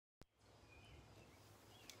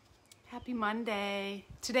Happy Monday.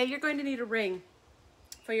 Today you're going to need a ring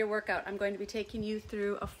for your workout. I'm going to be taking you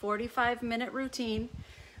through a 45-minute routine.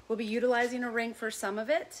 We'll be utilizing a ring for some of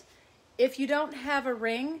it. If you don't have a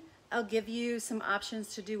ring, I'll give you some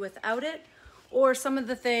options to do without it, or some of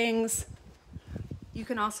the things you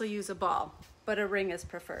can also use a ball, but a ring is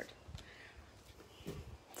preferred.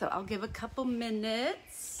 So I'll give a couple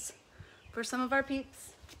minutes for some of our peeps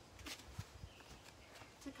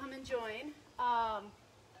to come and join.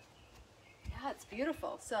 Yeah, it's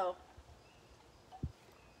beautiful. So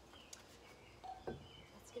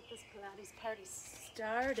let's get this Pilates party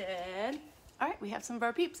started. All right, we have some of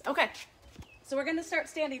our peeps. Okay, so we're gonna start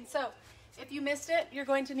standing. So if you missed it, you're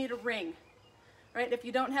going to need a ring, right? If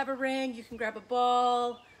you don't have a ring, you can grab a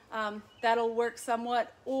ball. That'll work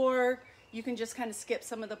somewhat, or you can just kind of skip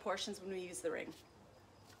some of the portions when we use the ring.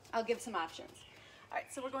 I'll give some options. All right,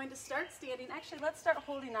 so we're going to start standing. Actually, let's start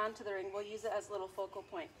holding on to the ring. We'll use it as a little focal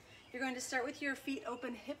point. You're going to start with your feet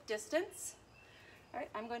open hip distance. All right,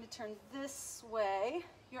 I'm going to turn this way.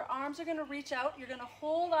 Your arms are going to reach out. You're going to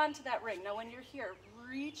hold on to that ring. Now when you're here,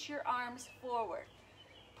 reach your arms forward.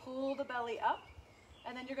 Pull the belly up,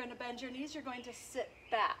 and then you're going to bend your knees. You're going to sit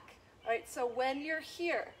back. All right, so when you're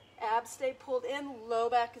here, abs stay pulled in, low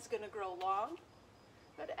back is going to grow long.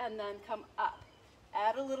 Good, and then come up.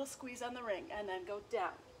 Add a little squeeze on the ring, and then go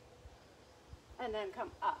down. And then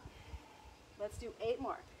come up. Let's do 8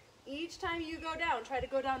 more. Each time you go down, try to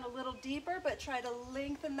go down a little deeper, but try to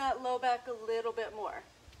lengthen that low back a little bit more.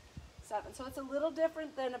 7. So it's a little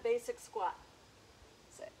different than a basic squat.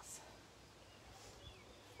 6.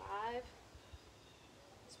 5.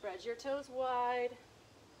 Spread your toes wide.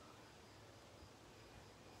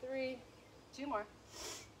 3. 2 more.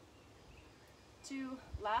 2.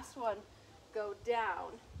 Last one. Go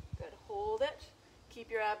down. Good. Hold it.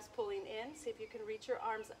 Keep your abs pulling in. See if you can reach your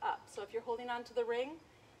arms up. So if you're holding onto the ring,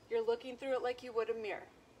 you're looking through it like you would a mirror.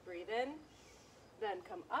 Breathe in, then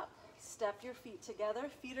come up. Step your feet together.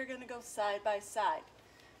 Feet are going to go side by side.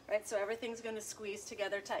 Right? So everything's going to squeeze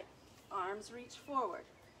together tight. Arms reach forward.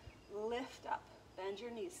 Lift up. Bend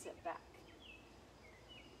your knees. Sit back.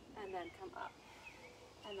 And then come up.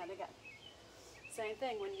 And then again. Same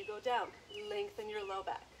thing when you go down. Lengthen your low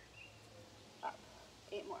back. Up.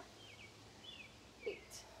 8 more. 8.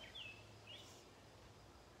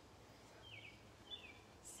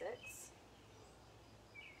 6.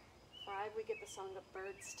 5. We get the song of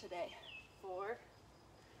birds today. 4.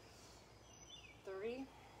 3.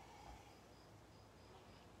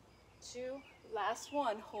 2. Last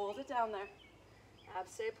one. Hold it down there.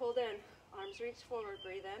 Abs stay pulled in. Arms reach forward.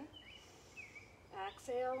 Breathe in.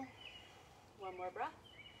 Exhale. 1 more breath.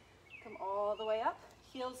 Come all the way up.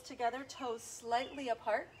 Heels together, toes slightly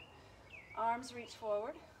apart. Arms reach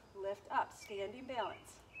forward. Lift up. Standing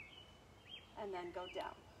balance. And then go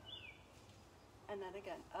down. And then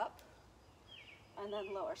again, up, and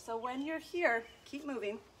then lower. So when you're here, keep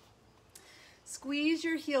moving. Squeeze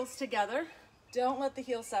your heels together. Don't let the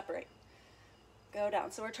heels separate. Go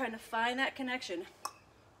down. So we're trying to find that connection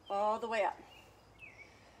all the way up.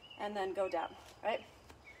 And then go down, right?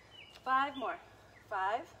 5 more.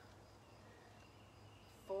 5,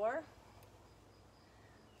 4,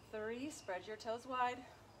 3, spread your toes wide.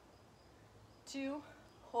 2,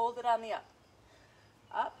 hold it on the up.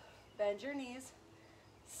 Up, bend your knees,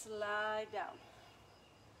 slide down.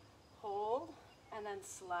 Hold, and then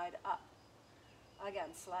slide up. Again,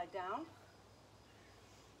 slide down,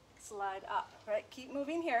 slide up, right? Keep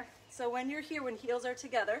moving here. So when you're here, when heels are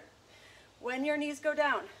together, when your knees go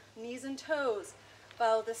down, knees and toes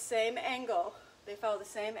follow the same angle. They follow the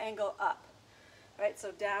same angle up, right?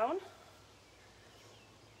 So down,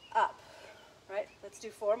 up, right? Let's do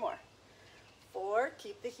 4 more. 4,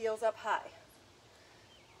 keep the heels up high.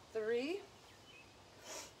 3,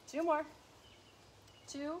 2 more.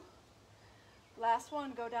 2, last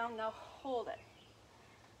one, go down, now hold it.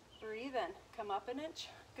 Breathe in, come up an inch,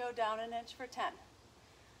 go down an inch for 10.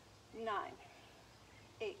 9,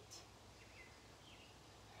 8,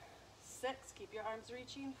 6, keep your arms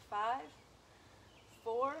reaching. 5,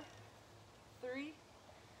 4, 3,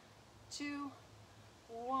 2,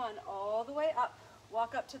 1, all the way up.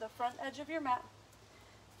 Walk up to the front edge of your mat.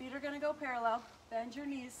 Feet are going to go parallel. Bend your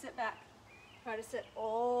knees, sit back. Try to sit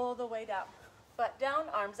all the way down. Butt down,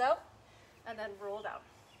 arms out, and then roll down.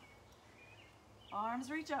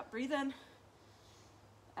 Arms reach up, breathe in.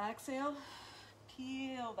 Exhale,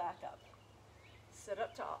 peel back up. Sit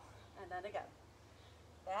up tall, and then again.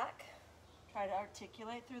 Back, try to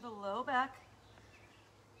articulate through the low back,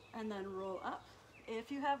 and then roll up.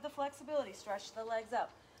 If you have the flexibility, stretch the legs out.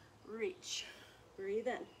 Reach, breathe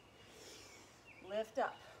in, lift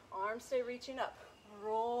up, arms stay reaching up,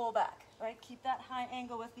 roll back, right? Keep that high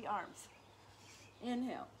angle with the arms.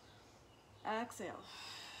 Inhale, exhale,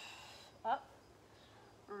 up,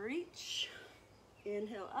 reach,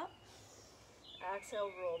 inhale up,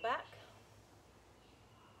 exhale, roll back.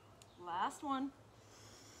 Last one,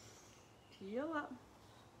 peel up,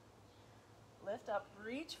 lift up,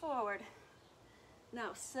 reach forward.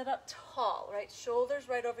 Now sit up tall, right? Shoulders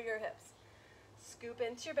right over your hips. Scoop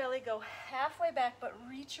into your belly, go halfway back, but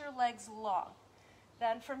reach your legs long.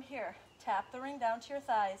 Then from here, tap the ring down to your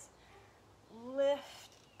thighs, lift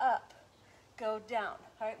up, go down.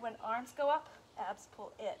 All right, when arms go up, abs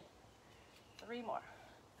pull in. 3 more.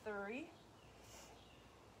 3,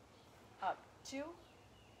 up 2,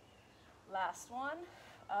 last one,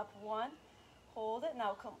 up 1, hold it,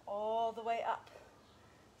 now come all the way up.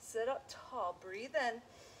 Sit up tall, breathe in.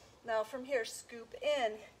 Now from here, scoop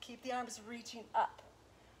in, keep the arms reaching up.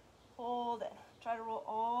 Hold it, try to roll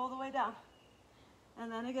all the way down.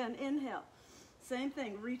 And then again, inhale. Same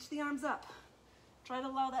thing, reach the arms up. Try to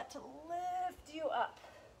allow that to lift you up.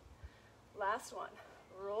 Last one,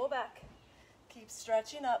 roll back. Keep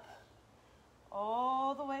stretching up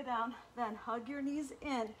all the way down. Then hug your knees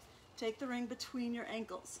in. Take the ring between your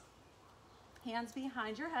ankles. Hands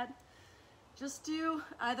behind your head. Just do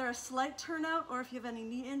either a slight turnout, or if you have any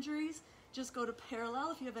knee injuries, just go to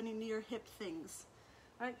parallel if you have any knee or hip things.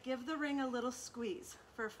 All right, give the ring a little squeeze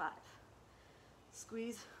for 5.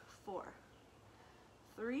 Squeeze 4,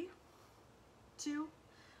 3, 2,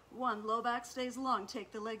 1. Low back stays long.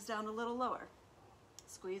 Take the legs down a little lower.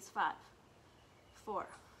 Squeeze 5, 4,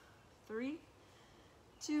 3,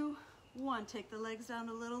 2, 1. Take the legs down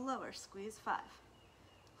a little lower. Squeeze 5,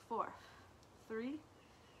 4, 3,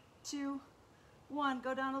 2, 1.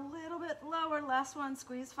 Go down a little bit lower. Last one.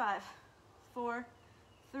 Squeeze 5, 4,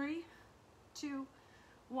 3, 2,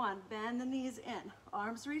 1. Bend the knees in.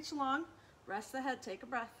 Arms reach long. Rest the head. Take a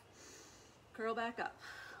breath. Curl back up.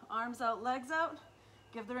 Arms out, legs out.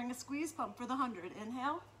 Give the ring a squeeze. Pump for the 100.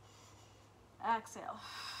 Inhale. Exhale.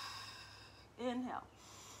 Inhale.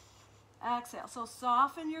 Exhale. So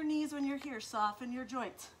soften your knees when you're here. Soften your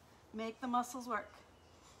joints. Make the muscles work.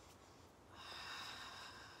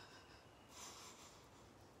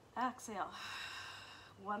 Exhale.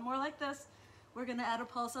 One more like this. We're going to add a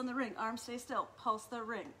pulse on the ring. Arms stay still. Pulse the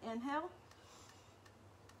ring. Inhale.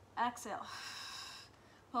 Exhale.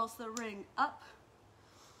 Pulse the ring up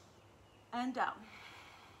and down.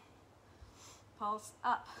 Pulse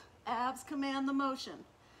up. Abs command the motion.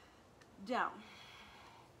 Down.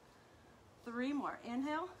 3 more.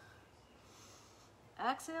 Inhale.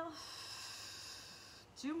 Exhale.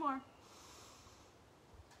 2 more.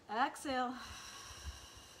 Exhale.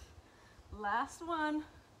 Last one.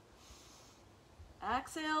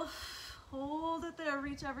 Exhale. Hold it there.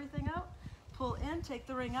 Reach everything out. Pull in. Take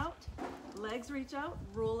the ring out. Legs reach out.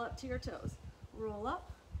 Roll up to your toes. Roll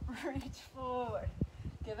up. Reach forward.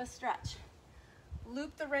 Give a stretch.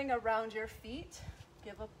 Loop the ring around your feet.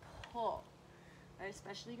 Give a pull. Right,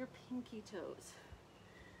 especially your pinky toes.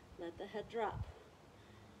 Let the head drop.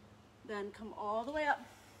 Then come all the way up.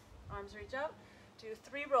 Arms reach out. Do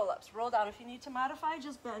 3 roll-ups. Roll down. If you need to modify,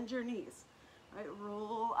 just bend your knees. Right,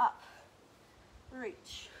 roll up.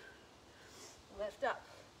 Reach. Lift up.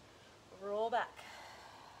 Roll back.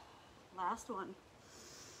 Last one.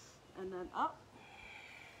 And then up.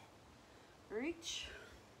 Reach.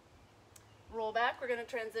 Roll back. We're going to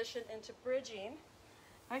transition into bridging.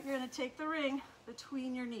 All right, you're going to take the ring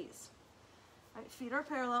between your knees. All right, feet are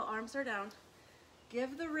parallel, arms are down.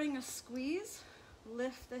 Give the ring a squeeze.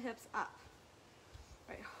 Lift the hips up.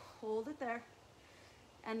 All right, hold it there.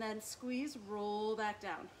 And then squeeze, roll back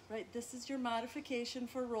down. Right, this is your modification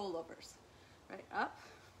for rollovers. Right, up.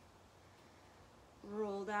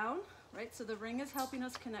 Roll down. Right, so the ring is helping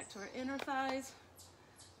us connect to our inner thighs,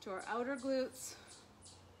 to our outer glutes.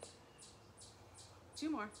 2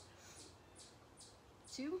 more.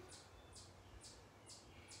 2.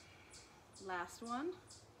 Last one.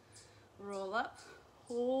 Roll up.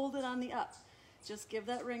 Hold it on the up. Just give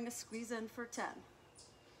that ring a squeeze in for 10.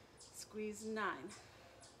 Squeeze 9.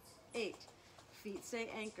 8. Feet stay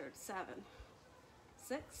anchored. 7.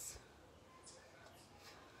 6.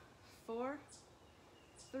 4.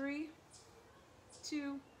 3.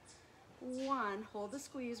 2. 1. Hold the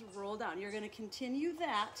squeeze. Roll down. You're going to continue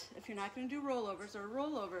that. If you're not going to do rollovers or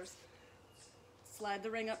rollovers, slide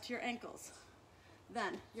the ring up to your ankles.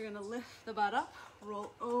 Then you're going to lift the butt up,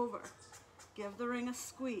 roll over. Give the ring a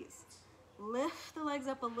squeeze. Lift the legs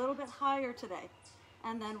up a little bit higher today,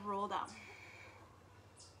 and then roll down.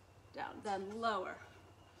 Down, then lower.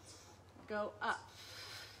 Go up,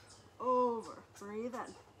 over, breathe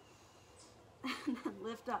in, and then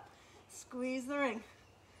lift up. Squeeze the ring.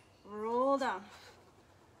 Roll down.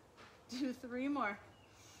 Do 3 more.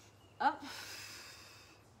 Up.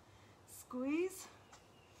 Squeeze.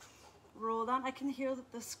 Roll down. I can hear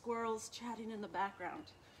the squirrels chatting in the background.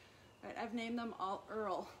 Right, I've named them all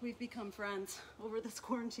Earl. We've become friends over this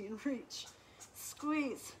quarantine. Reach.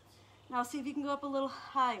 Squeeze. Now see if you can go up a little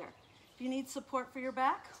higher. If you need support for your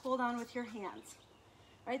back, hold on with your hands.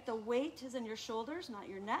 Right, the weight is in your shoulders, not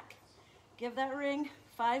your neck. Give that ring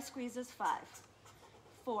 5 squeezes. 5,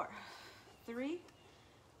 4, 3,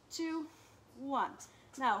 2, 1.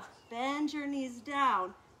 Now bend your knees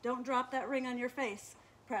down. Don't drop that ring on your face.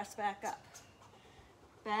 Press back up.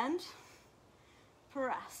 Bend,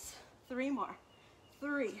 press. 3 more.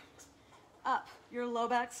 3, up. Your low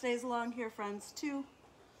back stays long here, friends. 2,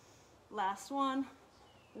 last one.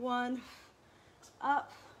 1,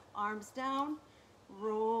 up, arms down,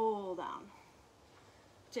 roll down.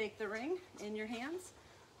 Take the ring in your hands,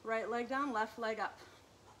 right leg down, left leg up.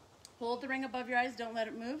 Hold the ring above your eyes, don't let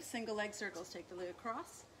it move. Single leg circles, take the leg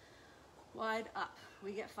across, wide up.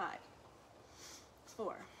 We get 5,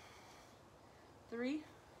 4, 3,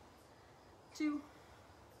 2,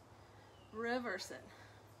 reverse it.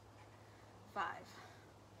 5,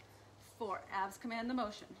 4, abs command the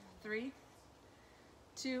motion. 3,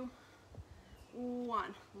 2,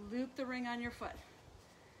 1. Loop the ring on your foot.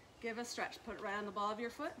 Give a stretch. Put it right on the ball of your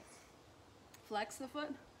foot. Flex the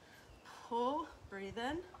foot. Pull. Breathe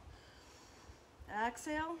in.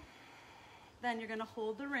 Exhale. Then you're going to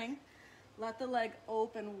hold the ring. Let the leg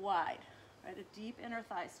open wide. Right? A deep inner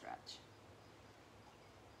thigh stretch.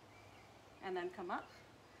 And then come up.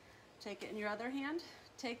 Take it in your other hand.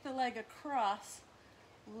 Take the leg across.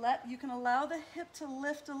 You can allow the hip to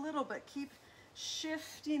lift a little bit. Keep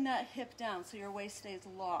shifting that hip down so your waist stays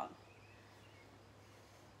long.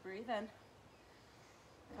 Breathe in.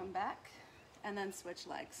 Come back. And then switch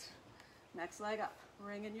legs. Next leg up.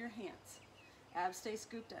 Ring in your hands. Abs stay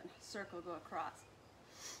scooped in. Circle, go across.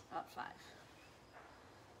 Up 5,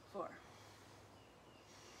 4,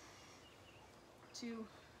 2,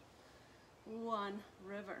 1.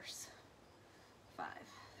 Reverse. 5,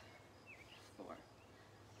 4,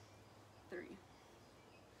 3,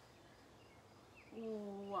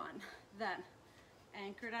 1. Then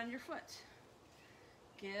anchored on your foot.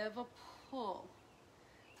 Give a pull.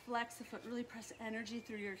 Flex the foot. Really press energy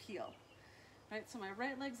through your heel. Right, so my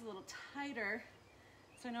right leg's a little tighter.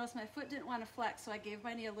 So I noticed my foot didn't want to flex, so I gave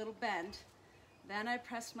my knee a little bend. Then I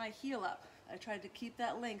pressed my heel up. I tried to keep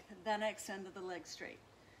that length, then I extended the leg straight.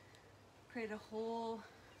 Create a whole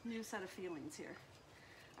new set of feelings here.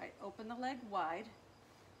 All right, open the leg wide.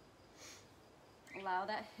 Allow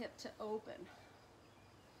that hip to open.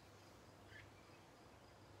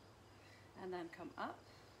 And then come up,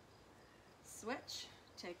 switch,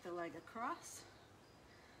 take the leg across.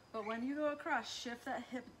 But when you go across, shift that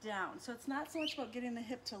hip down. So it's not so much about getting the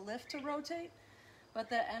hip to lift to rotate, but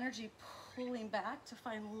that energy pulling back to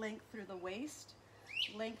find length through the waist,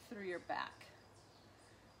 length through your back.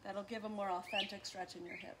 That'll give a more authentic stretch in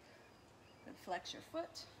your hip. Good, flex your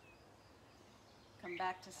foot. Come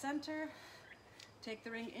back to center. Take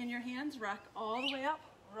the ring in your hands, rock all the way up,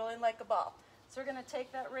 rolling like a ball. So we're gonna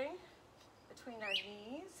take that ring between our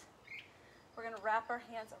knees. We're gonna wrap our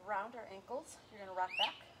hands around our ankles. You're gonna rock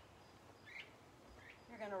back.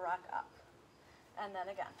 You're gonna rock up. And then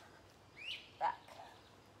again, back,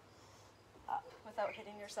 up, without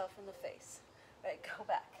hitting yourself in the face. Right, go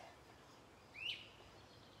back,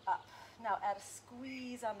 up. Now add a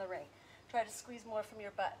squeeze on the ring. Try to squeeze more from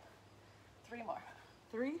your butt. 3 more.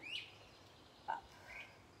 3, up,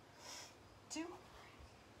 2,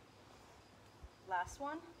 last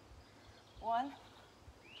one, 1,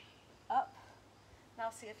 up. Now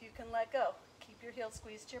see if you can let go. Keep your heel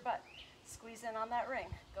squeezed to your butt. Squeeze in on that ring.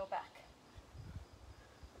 Go back.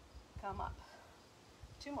 Come up.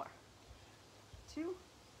 2 more. 2.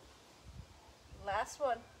 Last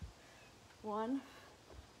one. 1.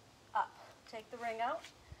 Up. Take the ring out.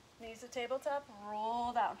 Knees to tabletop.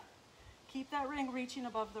 Roll down. Keep that ring reaching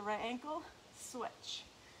above the right ankle. Switch.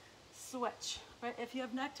 Switch. Right? If you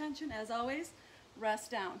have neck tension, as always,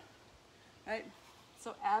 rest down. Right?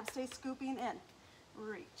 So abs stay scooping in.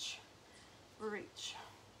 Reach. Reach.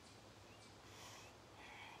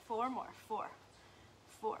 4 more. 4,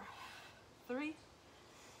 4, 3,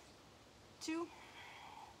 2,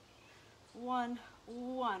 1,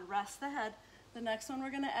 1. Rest the head. The next one,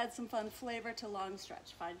 we're going to add some fun flavor to long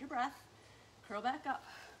stretch. Find your breath. Curl back up.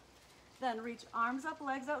 Then reach arms up,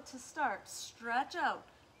 legs out to start. Stretch out.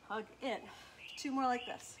 Hug in. 2 more like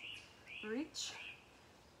this. Reach.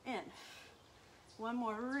 In. 1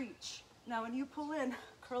 more. Reach. Now when you pull in,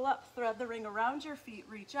 curl up, thread the ring around your feet,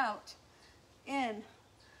 reach out, in,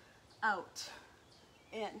 out,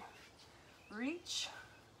 in, reach,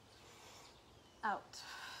 out.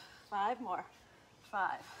 5 more.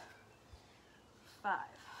 5, 5,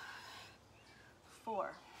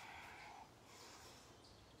 4,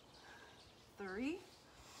 3,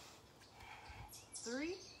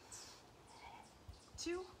 3,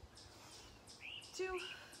 2, 2,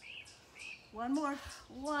 1 more,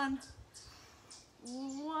 1,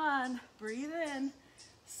 1, breathe in,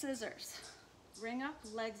 scissors, ring up,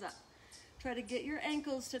 legs up. Try to get your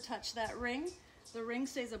ankles to touch that ring. The ring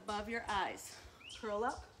stays above your eyes. Curl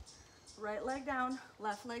up, right leg down,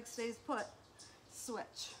 left leg stays put.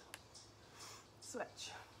 Switch,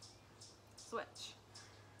 switch, switch,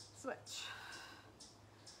 switch.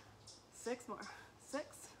 6 more, 6,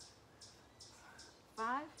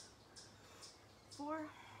 5, 4,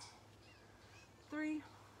 3,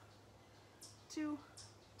 2,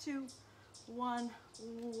 2, 1,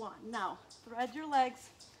 1. Now, thread your legs,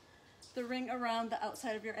 the ring around the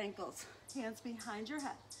outside of your ankles. Hands behind your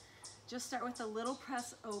head. Just start with a little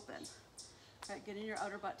press open. All right, getting your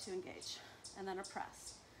outer butt to engage. And then a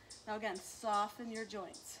press. Now again, soften your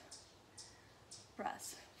joints.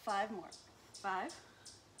 Press. 5 more. 5,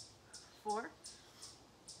 4,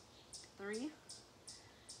 3,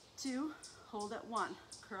 2, hold at 1.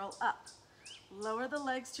 Curl up. Lower the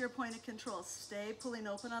legs to your point of control. Stay pulling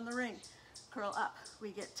open on the ring. Curl up.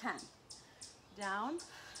 We get 10. Down,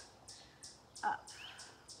 up.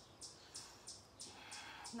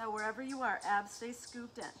 Now wherever you are, abs stay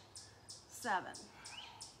scooped in. 7,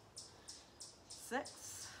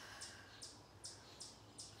 6,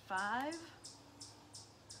 5,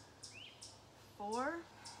 4,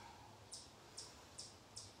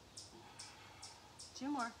 2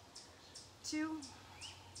 more, 2,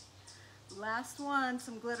 last one,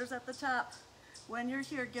 some glitters at the top. When you're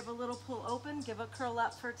here, give a little pull open, give a curl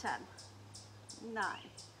up for 10, 9,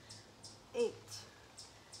 8,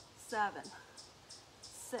 7,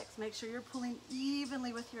 6, make sure you're pulling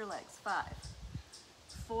evenly with your legs, 5,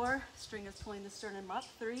 4, string is pulling the sternum up,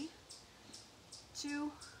 3,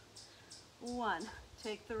 2, 1,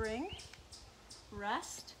 take the ring,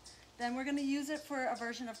 rest, then we're going to use it for a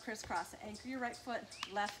version of crisscross. Anchor your right foot,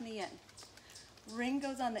 left knee in. Ring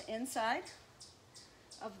goes on the inside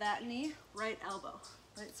of that knee, right elbow,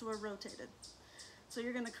 right, so we're rotated. So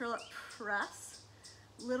you're going to curl up, press,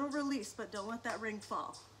 little release, but don't let that ring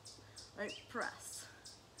fall, right, press.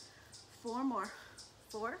 4 more,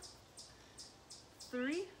 4,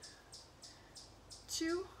 3,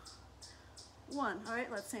 2, 1. All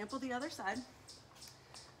right, let's sample the other side.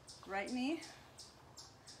 Right knee,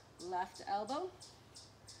 left elbow.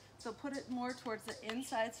 So put it more towards the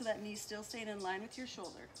inside so that knee's still staying in line with your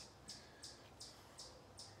shoulder.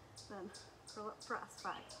 Then curl up, press.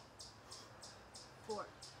 5, 4,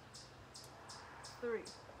 3,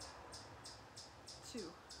 2,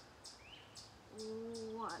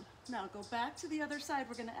 1. Now go back to the other side.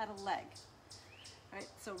 We're going to add a leg. All right,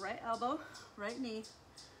 so right elbow, right knee,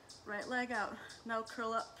 right leg out. Now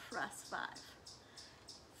curl up, press. 5,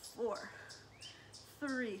 4,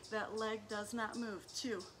 3. That leg does not move.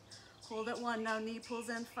 2. Hold at 1. Now knee pulls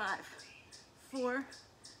in. 5, 4,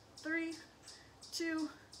 3, 2,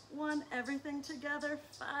 1. Everything together.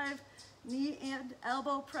 5. Knee and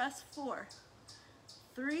elbow press. 4,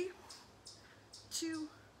 3, 2,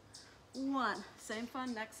 1. Same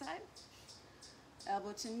fun, next side.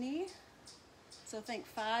 Elbow to knee. So think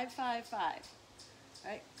 5, 5, 5.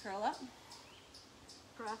 All right, curl up.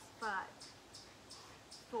 Press. 5,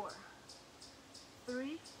 4,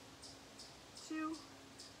 3, 2,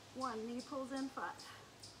 1. Knee pulls in. 5,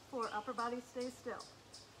 4. Upper body stays still.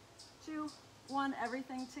 2, 1.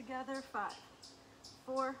 Everything together. 5,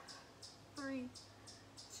 4, 3,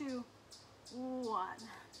 2, 1.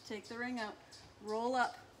 Take the ring out. Roll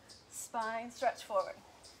up. Spine, stretch forward.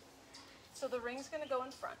 So the ring's going to go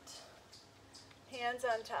in front. Hands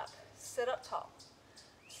on top. Sit up tall.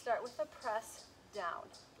 Start with a press down.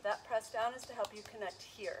 That press down is to help you connect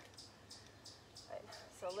here. Right.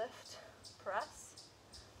 So lift, press,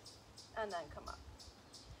 and then come up.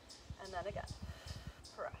 And then again,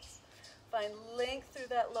 press. Find length through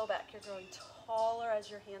that low back. You're growing taller as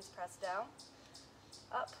your hands press down.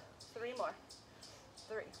 Up. 3 more.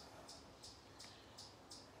 3,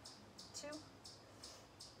 2,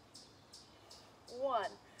 1.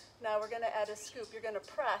 Now we're going to add a scoop. You're going to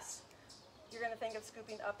press. You're going to think of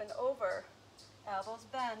scooping up and over. Elbows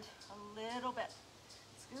bend a little bit.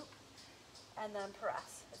 Scoop and then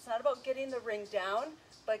press. It's not about getting the ring down,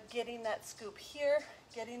 but getting that scoop here,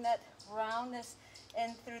 getting that roundness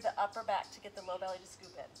in through the upper back to get the low belly to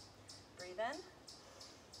scoop in. Breathe in.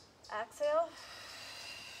 Exhale.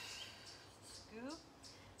 Scoop,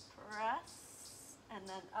 press, and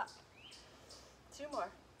then up. 2 more.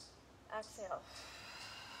 Exhale.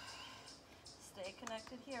 Stay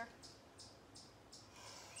connected here.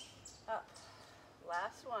 Up.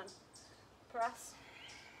 Last one. Press.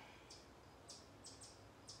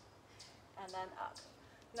 And then up.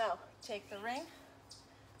 Now, take the ring,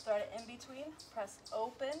 throw it in between, press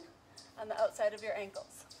open on the outside of your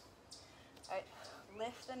ankles. All right,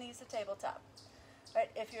 lift the knees to tabletop. All right,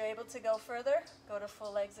 if you're able to go further, go to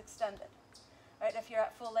full legs extended. All right, if you're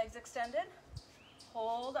at full legs extended,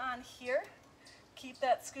 hold on here. Keep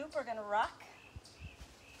that scoop. We're gonna rock.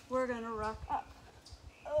 We're gonna rock up.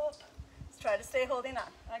 Up. Let's try to stay holding on.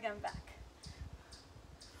 Again, back.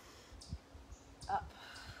 Up.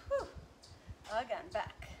 Whew. Again,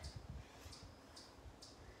 back.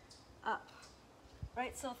 Up.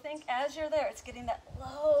 Right, so think as you're there, it's getting that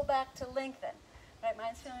low back to lengthen. Right,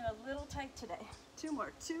 mine's feeling a little tight today. 2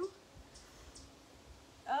 more. 2.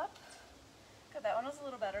 Up. Good, that one was a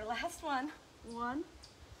little better. Last one. 1.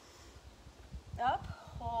 Up.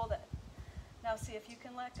 Hold it. Now see if you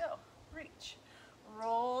can let go. Reach.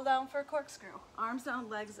 Roll down for a corkscrew. Arms down,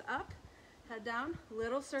 legs up. Head down.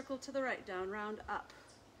 Little circle to the right. Down, round, up.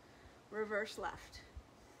 Reverse left.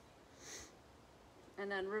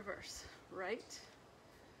 And then reverse. Right.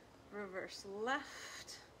 Reverse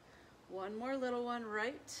left. One more little one.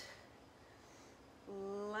 Right.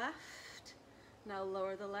 Left. Now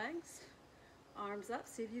lower the legs. Arms up.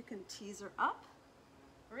 See if you can teaser up.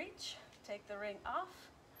 Reach. Take the ring off.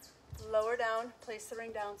 Lower down. Place the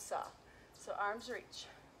ring down. Saw. So arms reach.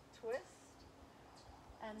 Twist.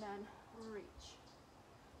 And then reach.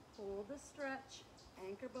 Hold the stretch.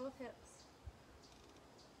 Anchor both hips.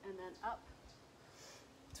 And then up.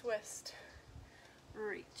 Twist.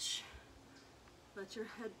 Reach. Let your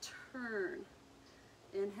head turn.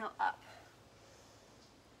 Inhale up.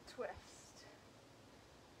 Twist.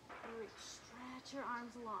 Reach. Stretch your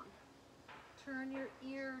arms long. Turn your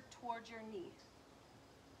ear towards your knee.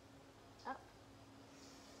 Up.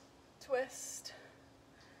 Twist.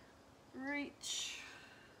 Reach.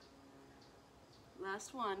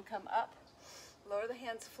 Last one. Come up. Lower the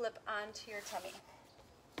hands, flip onto your tummy.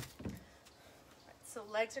 Right, so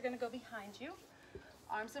legs are going to go behind you.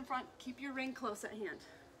 Arms in front. Keep your ring close at hand.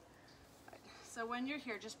 Right, so when you're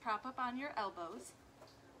here, just prop up on your elbows.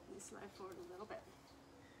 And slide forward a little bit.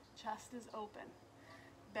 Chest is open.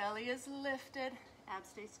 Belly is lifted. Abs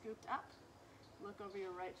stay scooped up. Look over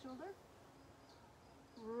your right shoulder.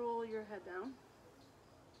 Roll your head down.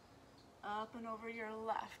 Up and over your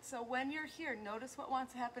left. So when you're here, notice what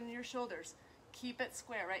wants to happen in your shoulders. Keep it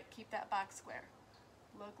square, right? Keep that box square.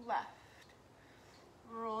 Look left.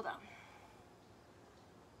 Roll down.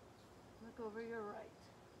 Look over your right.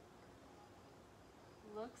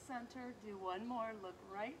 Look center. Do one more. Look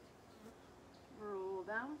right. Roll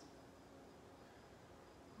down.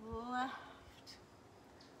 Left.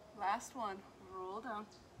 Last one. Roll down.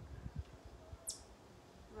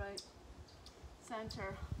 Right.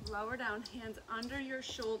 Center. Lower down. Hands under your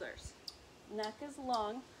shoulders. Neck is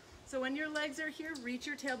long. So when your legs are here, reach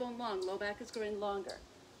your tailbone long. Low back is going longer.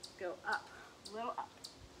 Go up. Little up.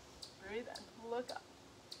 Breathe in. Look up.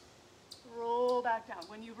 Roll back down.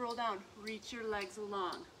 When you roll down, reach your legs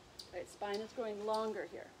long. Right, spine is going longer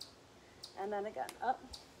here. And then again, up.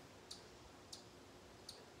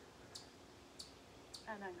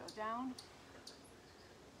 And then go down.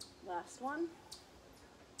 Last one.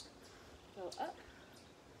 Go up.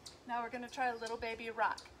 Now we're going to try a little baby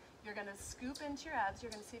rock. You're going to scoop into your abs.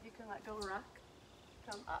 You're going to see if you can let go, rock.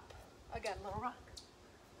 Come up. Again, little rock.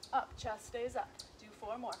 Up. Chest stays up. Do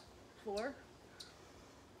 4 more. 4,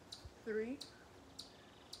 3,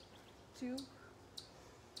 2,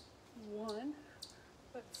 1.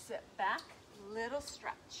 Let's sit back. Little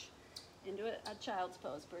stretch. Into a child's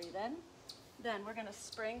pose. Breathe in. Then we're going to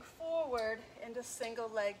spring forward into single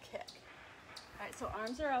leg kick. All right, so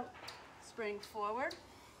arms are out. Spring forward.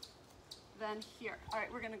 Then here. All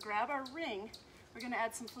right, we're going to grab our ring. We're going to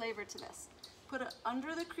add some flavor to this. Put it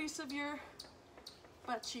under the crease of your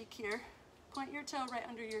butt cheek here. Point your toe right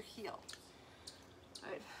under your heel.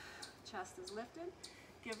 All right, chest is lifted.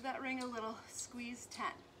 Give that ring a little squeeze. 10.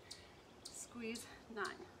 Squeeze. 9.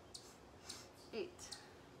 8.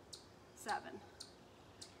 7.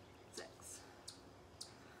 6.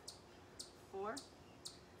 4.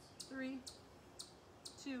 3.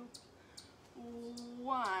 2.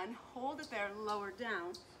 1. Hold it there. Lower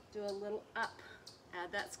down. Do a little up.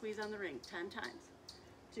 Add that squeeze on the ring 10 times.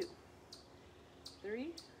 2.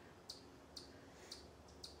 3.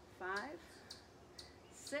 5.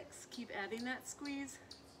 6. Keep adding that squeeze.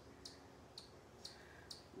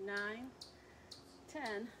 9,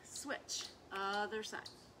 10, switch, other side.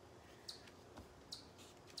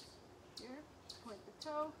 Here, point the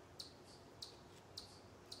toe,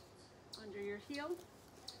 under your heel,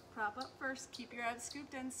 prop up first, keep your abs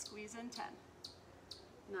scooped in, squeeze in 10,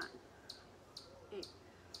 9, 8,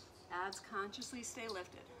 abs consciously stay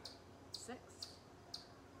lifted, 6,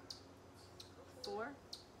 4,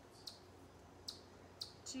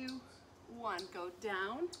 2, 1, go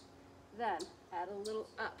down, then add a little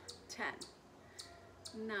up, 10,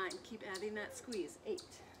 9, keep adding that squeeze, 8,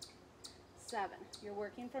 7, you're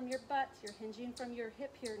working from your butt, you're hinging from your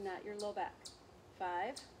hip here, not your low back,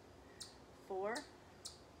 5, 4,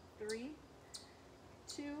 3,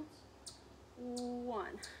 2, 1,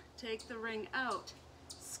 take the ring out,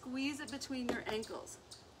 squeeze it between your ankles.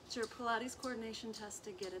 It's your Pilates coordination test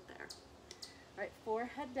to get it there. All right,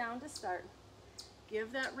 forehead down to start.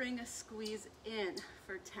 Give that ring a squeeze in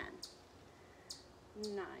for 10,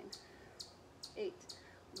 9, 8,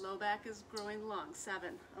 low back is growing long, 7,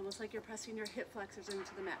 almost like you're pressing your hip flexors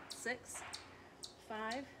into the mat, 6,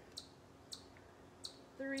 5,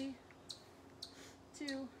 3,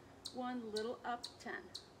 2, 1, little up, 10,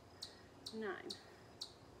 9,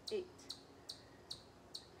 8,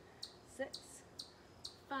 6,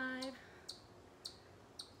 5,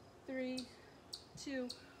 3, 2,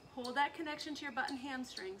 hold that connection to your butt and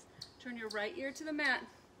hamstrings. Turn your right ear to the mat.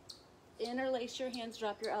 Interlace your hands,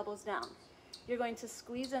 drop your elbows down. You're going to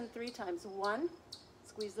squeeze in 3 times. 1,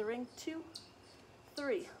 squeeze the ring. 2,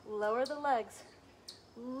 3, lower the legs,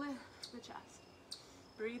 lift the chest.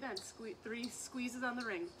 Breathe in, squeeze, 3 squeezes on the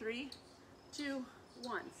ring. 3, 2,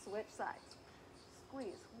 1, switch sides.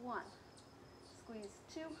 Squeeze, 1, squeeze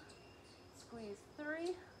 2, squeeze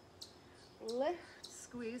 3, lift,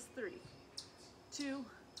 squeeze 3, 2,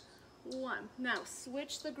 1. Now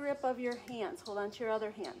switch the grip of your hands. Hold on to your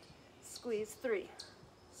other hand. Squeeze 3,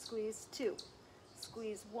 squeeze 2,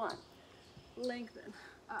 squeeze 1, lengthen,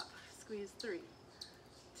 up, squeeze 3,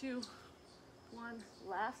 2, 1,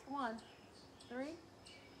 last 1, 3,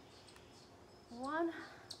 1,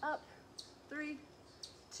 up, 3,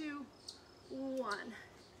 2, 1.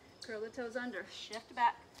 Curl the toes under, shift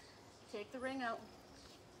back, take the ring out,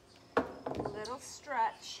 little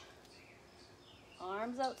stretch,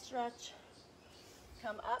 arms out stretch,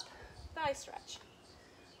 come up, thigh stretch.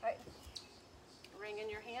 All right, ring in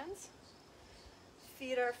your hands,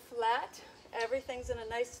 feet are flat, everything's in a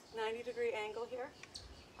nice 90-degree angle here,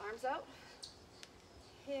 arms out,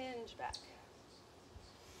 hinge back,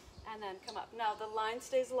 and then come up. Now the line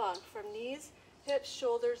stays long from knees, hips,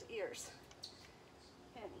 shoulders, ears.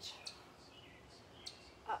 Hinge,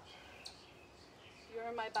 up. If you were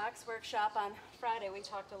in my box workshop on Friday, we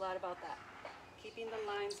talked a lot about that. Keeping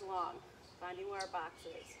the lines long, finding where our box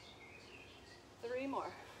is. 3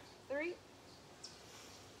 more. 3,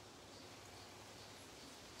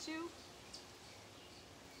 2,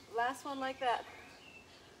 last one like that.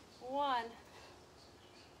 1,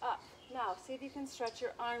 up. Now, see if you can stretch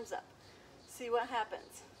your arms up. See what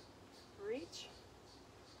happens. Reach,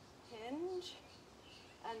 hinge,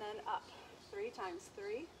 and then up. 3 times.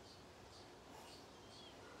 3,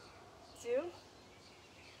 2,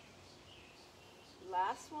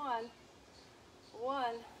 last one, 1,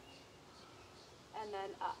 and then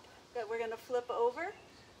up. Good, we're gonna flip over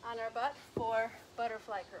on our butt for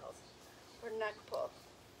butterfly curls or neck pull. All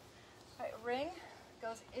right, ring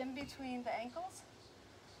goes in between the ankles,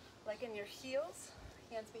 like in your heels,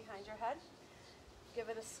 hands behind your head. Give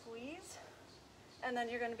it a squeeze, and then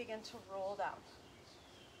you're gonna begin to roll down.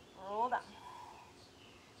 Roll down.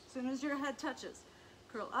 As soon as your head touches,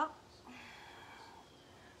 curl up,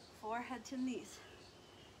 forehead to knees.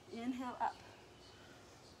 Inhale up.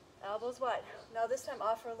 Elbows wide. Now this time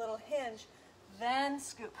offer a little hinge, then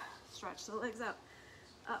scoop. Stretch the legs out.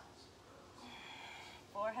 Up.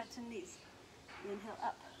 Forehead to knees. Inhale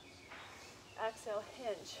up. Exhale,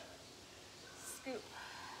 hinge. Scoop.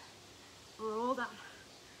 Roll down.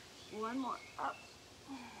 1 more. Up.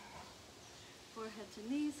 Forehead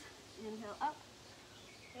to knees. Inhale up.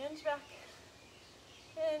 Hinge back.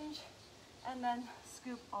 Hinge. And then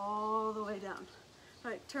scoop all the way down. All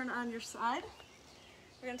right, turn on your side.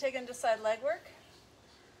 We're going to take into side leg work.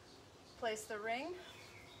 Place the ring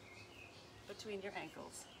between your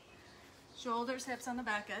ankles. Shoulders, hips on the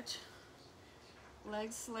back edge.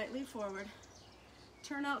 Legs slightly forward.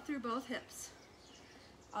 Turn out through both hips.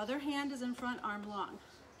 Other hand is in front, arm long.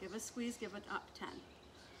 Give a squeeze, give it up. 10,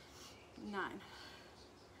 9,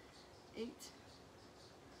 8,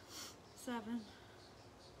 7,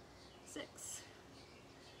 6,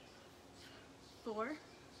 4,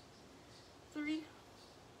 3,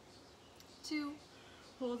 2,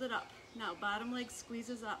 hold it up. Now bottom leg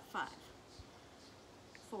squeezes up. 5,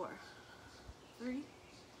 4, 3,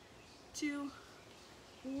 2,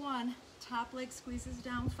 1. Top leg squeezes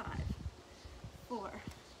down. 5, 4,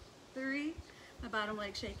 3. My bottom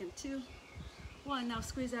leg shaking. 2, 1. Now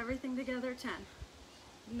squeeze everything together. 10,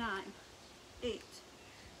 9, 8,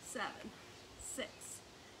 7, 6,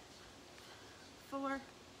 4,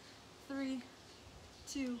 3,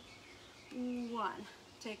 2, 1.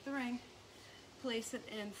 Take the ring, place it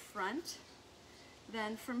in front.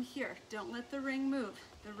 Then from here, don't let the ring move.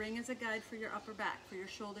 The ring is a guide for your upper back, for your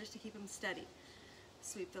shoulders to keep them steady.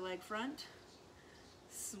 Sweep the leg front,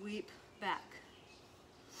 sweep back.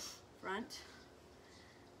 Front,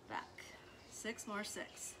 back. 6 more.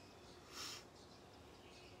 6,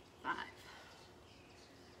 5,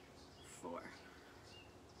 4,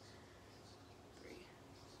 3,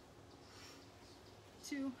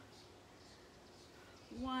 2,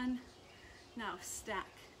 1. Now stack.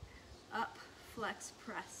 Up, flex,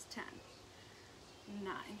 press. 10,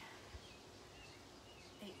 9,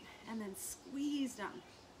 8. And then squeeze down.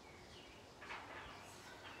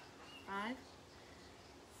 5,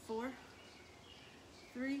 4,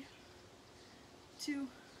 3, 2,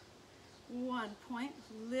 1. Point.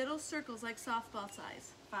 Little circles like softball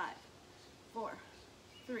size. 5, 4,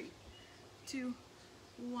 3, 2,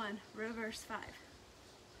 1. Reverse. 5,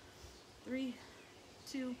 3,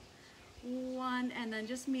 2, 1. And then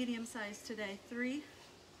just medium size today. 3,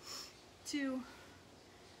 2,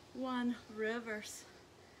 1. Reverse.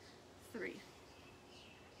 3,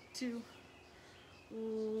 2,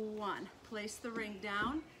 1. Place the ring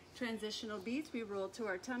down. Transitional beats. We roll to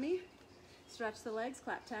our tummy. Stretch the legs.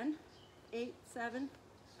 Clap. 10, 8, 7,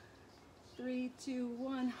 3, 2,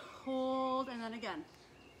 1. Hold. And then again.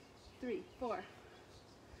 3, 4,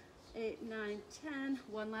 8, 9, 10.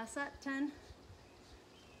 One last set. 10,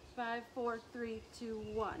 5, 4, 3, 2,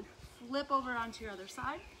 1. Flip over onto your other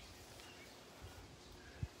side.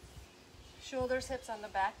 Shoulders, hips on the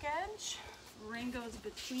back edge. Ring goes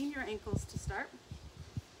between your ankles to start.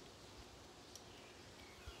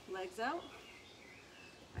 Legs out.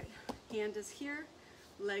 Right. Hand is here.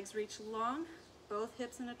 Legs reach long. Both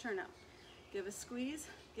hips in a turnout. Give a squeeze.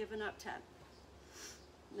 Give an up. 10,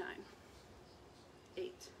 9,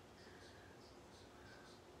 8,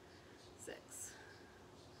 6,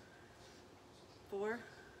 4,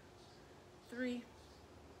 3,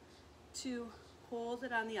 2. Hold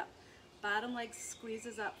it on the up. Bottom leg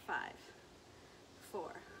squeezes up. 5,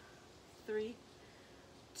 4, 3,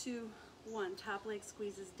 2, 1. Top leg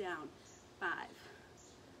squeezes down. 5,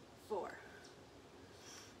 4,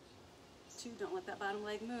 2. Don't let that bottom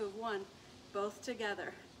leg move. 1. Both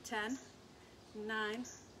together. 10, 9,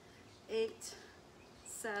 8,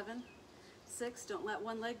 7, 6. Don't let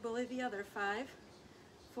one leg bully the other. 5,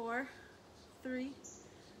 4, 3,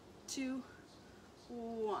 2,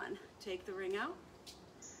 1. Take the ring out.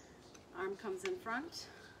 Arm comes in front.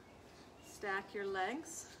 Stack your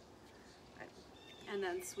legs. Right. And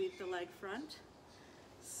then sweep the leg front.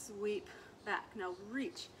 Sweep back. Now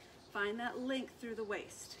reach. Find that length through the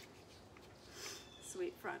waist.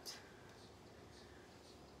 Sweep front.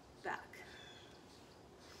 Back.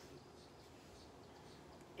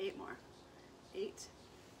 8 more. 8,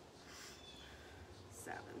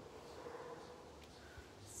 7,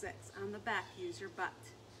 6. On the back, use your butt.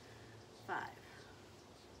 5,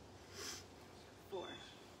 4,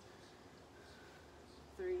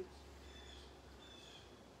 3,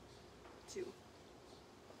 2.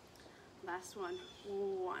 Last one.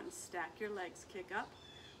 1. Stack your legs. Kick up.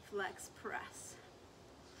 Flex. Press.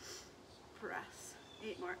 Press.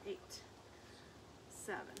 8 more. 8,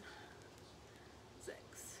 7, 6,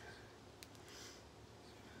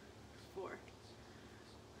 4,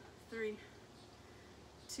 3,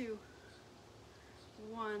 2,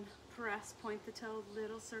 1. Press. Point the toe.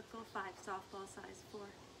 Little circle. 5. Softball size. 4,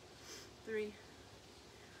 3,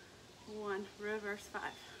 1. Reverse. 5,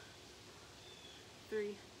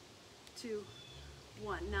 3, 2,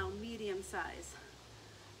 1. Now medium size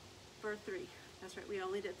for 3. That's right. We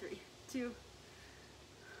only did 3. 2,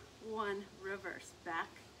 1. Reverse. Back.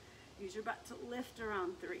 Use your butt to lift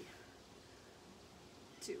around. 3,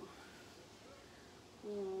 2,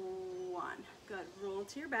 1. Good. Roll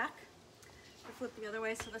to your back. I'll flip the other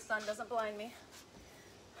way so the sun doesn't blind me.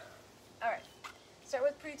 All right. Start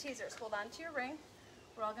with pre-teasers. Hold on to your ring.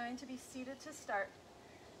 We're all going to be seated to start.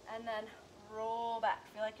 And then roll back.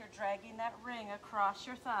 Feel like you're dragging that ring across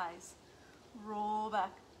your thighs. Roll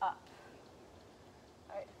back up.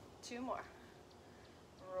 All right. 2 more.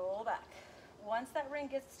 Roll back. Once that ring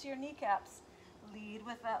gets to your kneecaps, lead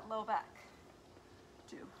with that low back.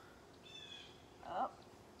 2. Up.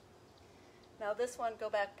 Now this one, go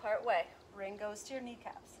back part way. Ring goes to your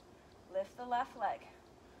kneecaps. Lift the left leg.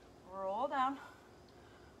 Roll down.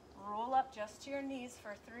 Roll up just to your knees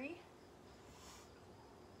for 3,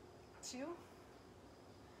 2.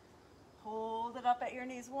 Hold it up at your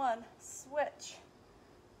knees. 1. Switch.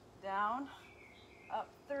 Down, up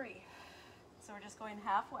 3. So we're just going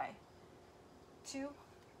halfway. 2,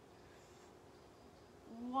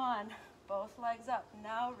 1. Both legs up.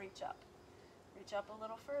 Now reach up. Reach up a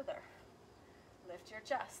little further. Lift your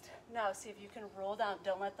chest. Now see if you can roll down.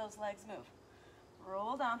 Don't let those legs move.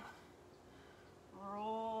 Roll down.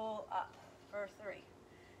 Roll up for 3.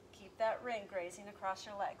 Keep that ring grazing across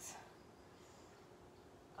your legs.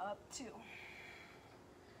 Up 2.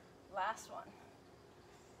 Last one.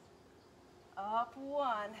 Up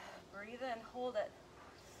 1. Breathe in. Hold it.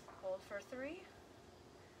 Hold for 3,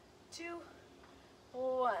 2,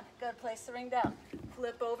 1. Good. Place the ring down.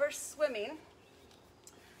 Flip over, swimming.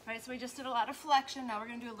 All right, so we just did a lot of flexion. Now we're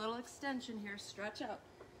going to do a little extension here. Stretch out.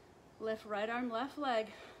 Lift right arm, left leg,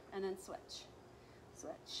 and then switch.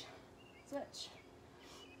 Switch. Switch.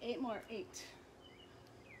 8 more. 8,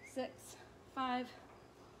 6, 5,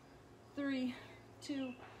 3,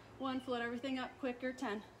 2, 1. Float everything up quicker.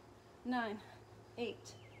 10, 9, 8,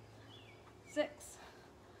 6,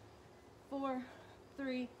 4,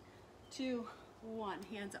 3, 2, 1.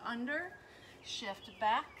 Hands under. Shift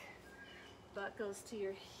back. Butt goes to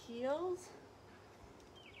your heels.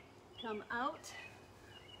 Come out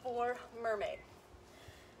for mermaid.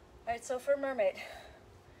 All right, so for mermaid,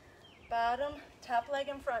 bottom, top leg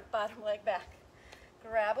in front, bottom leg back.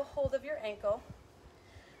 Grab a hold of your ankle.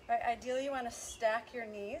 All right, ideally you want to stack your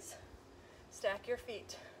knees, stack your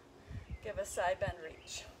feet. Give a side bend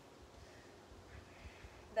reach.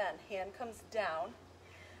 Then hand comes down.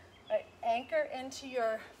 All right, anchor into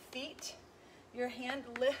your feet. Your hand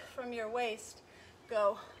lift from your waist,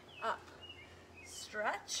 go up,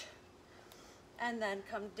 stretch, and then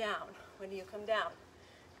come down. When you come down,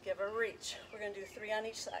 give a reach. We're going to do 3 on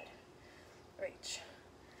each side. Reach.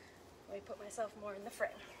 Let me put myself more in the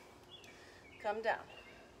frame. Come down.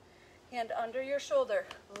 Hand under your shoulder,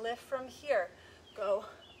 lift from here, go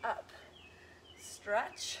up,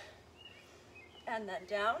 stretch, and then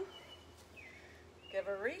down. Give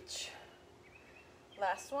a reach.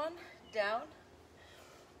 Last one, down,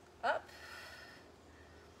 up,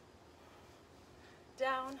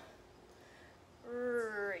 down,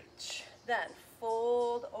 reach. Then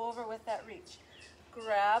fold over with that reach.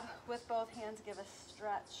 Grab with both hands, give a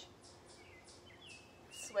stretch.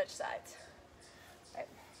 Switch sides. Right.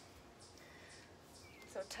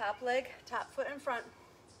 So top leg, top foot in front.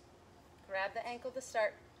 Grab the ankle to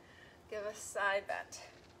start. Give a side bend.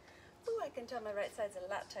 Ooh, I can tell my right side's a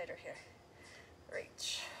lot tighter here.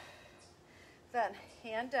 Reach. Then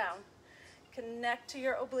hand down, connect to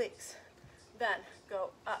your obliques. Then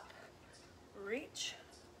go up, reach,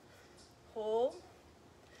 hold,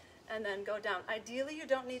 and then go down. Ideally, you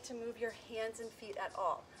don't need to move your hands and feet at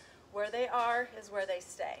all. Where they are is where they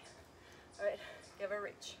stay. All right, give a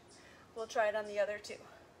reach. We'll try it on the other 2.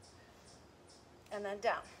 And then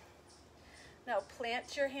down. Now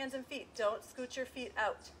plant your hands and feet. Don't scoot your feet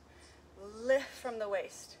out. Lift from the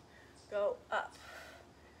waist. Go up.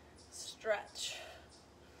 Stretch,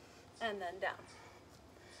 and then down.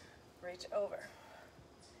 Reach over.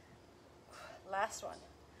 Last one.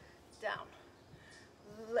 Down.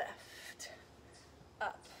 Lift.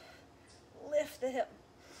 Up. Lift the hip.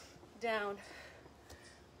 Down.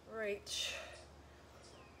 Reach.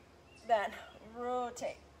 Then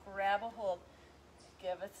rotate. Grab a hold.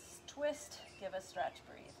 Give a twist. Give a stretch.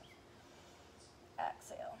 Breathe.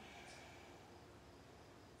 Exhale.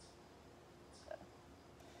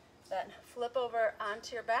 Then flip over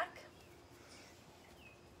onto your back.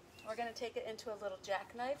 We're going to take it into a little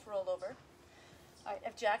jackknife rollover. All right,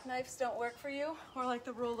 if jackknives don't work for you, or like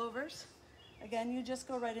the rollovers, again, you just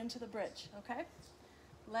go right into the bridge, okay?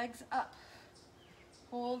 Legs up.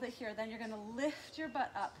 Hold it here. Then you're going to lift your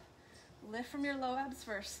butt up. Lift from your low abs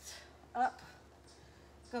first. Up.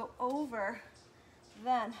 Go over.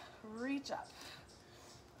 Then reach up.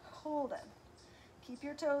 Hold it. Keep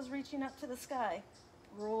your toes reaching up to the sky.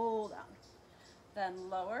 Roll down, then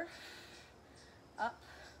lower, up,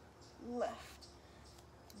 lift,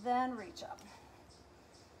 then reach up,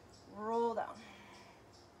 roll down,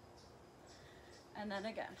 and then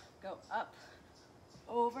again, go up,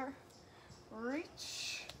 over,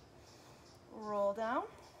 reach, roll down.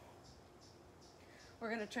 We're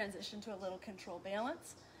going to transition to a little control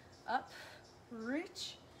balance. Up,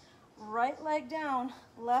 reach, right leg down,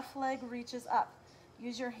 left leg reaches up.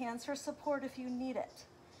 Use your hands for support if you need it,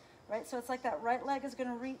 right? So it's like that right leg is going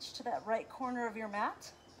to reach to that right corner of your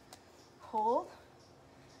mat. hold,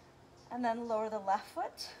 and then lower the left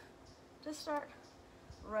foot to start.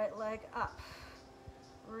 Right leg up,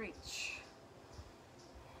 reach.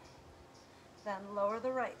 Then lower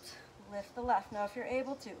the right, lift the left. Now if you're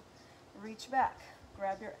able to, reach back,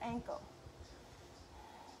 grab your ankle.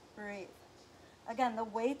 Breathe. Again, the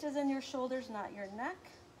weight is in your shoulders, not your neck.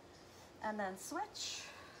 And then switch,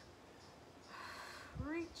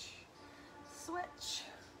 reach, switch,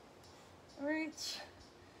 reach.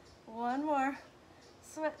 One more,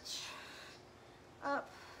 switch, up,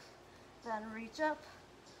 then reach up,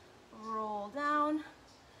 roll down,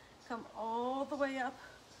 come all the way up,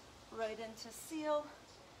 right into seal.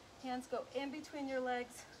 Hands go in between your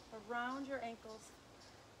legs, around your ankles,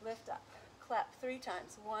 lift up, clap 3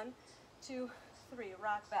 times. 1, 2, 3,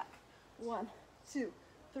 rock back. 1, 2,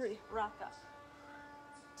 3, rock up.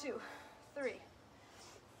 2, 3,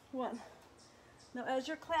 1. Now as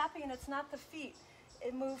you're clapping, it's not the feet.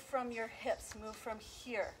 It moves from your hips, move from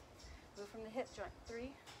here. Move from the hip joint.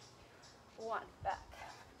 3, 1, back.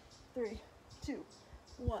 3, 2,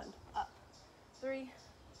 1, up. 3,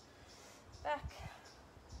 back.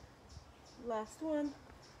 Last one,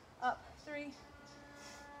 up. 3,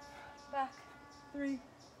 back. 3,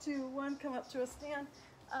 2, 1, come up to a stand,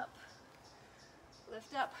 up.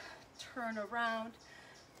 Lift up, turn around,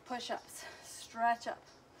 push-ups, stretch up,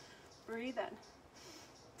 breathe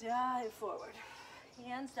in, dive forward,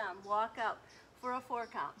 hands down, walk out for a 4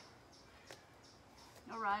 count.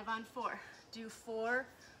 Arrive on 4. Do 4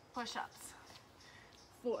 push-ups.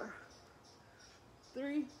 4,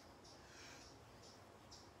 3,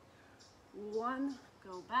 1,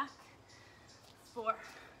 go back. 4,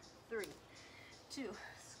 3, 2,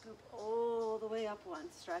 scoop all the way up.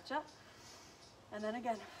 1, stretch up. And then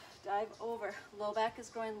again, dive over. Low back is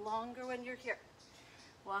growing longer when you're here.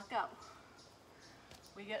 Walk out.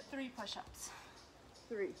 We get 3 push-ups.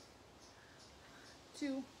 3,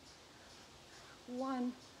 2,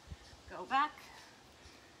 1, go back.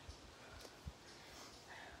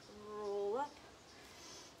 Roll up,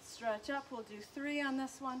 stretch up. We'll do 3 on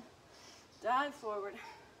this one. Dive forward,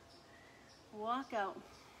 walk out.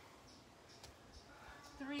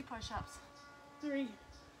 3 push-ups. 3,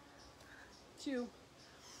 2,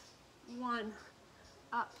 1,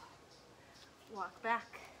 up. Walk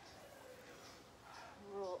back.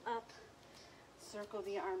 Roll up. Circle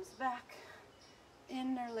the arms back.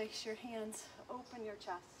 Interlace your hands. Open your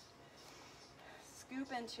chest.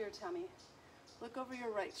 Scoop into your tummy. Look over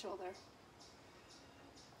your right shoulder.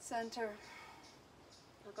 Center.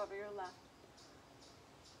 Look over your left.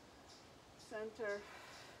 Center.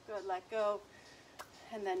 Good. Let go.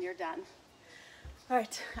 And then you're done. All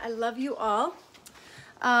right. I love you all.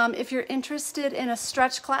 If you're interested in a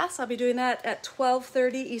stretch class, I'll be doing that at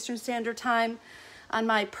 12:30 Eastern Standard Time on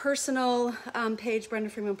my personal page, Brenda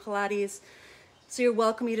Freeman Pilates. So you're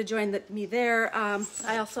welcome to join me there.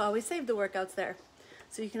 I also always save the workouts there,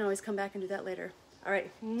 so you can always come back and do that later. All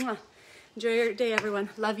right. Mwah. Enjoy your day, everyone.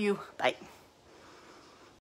 Love you. Bye.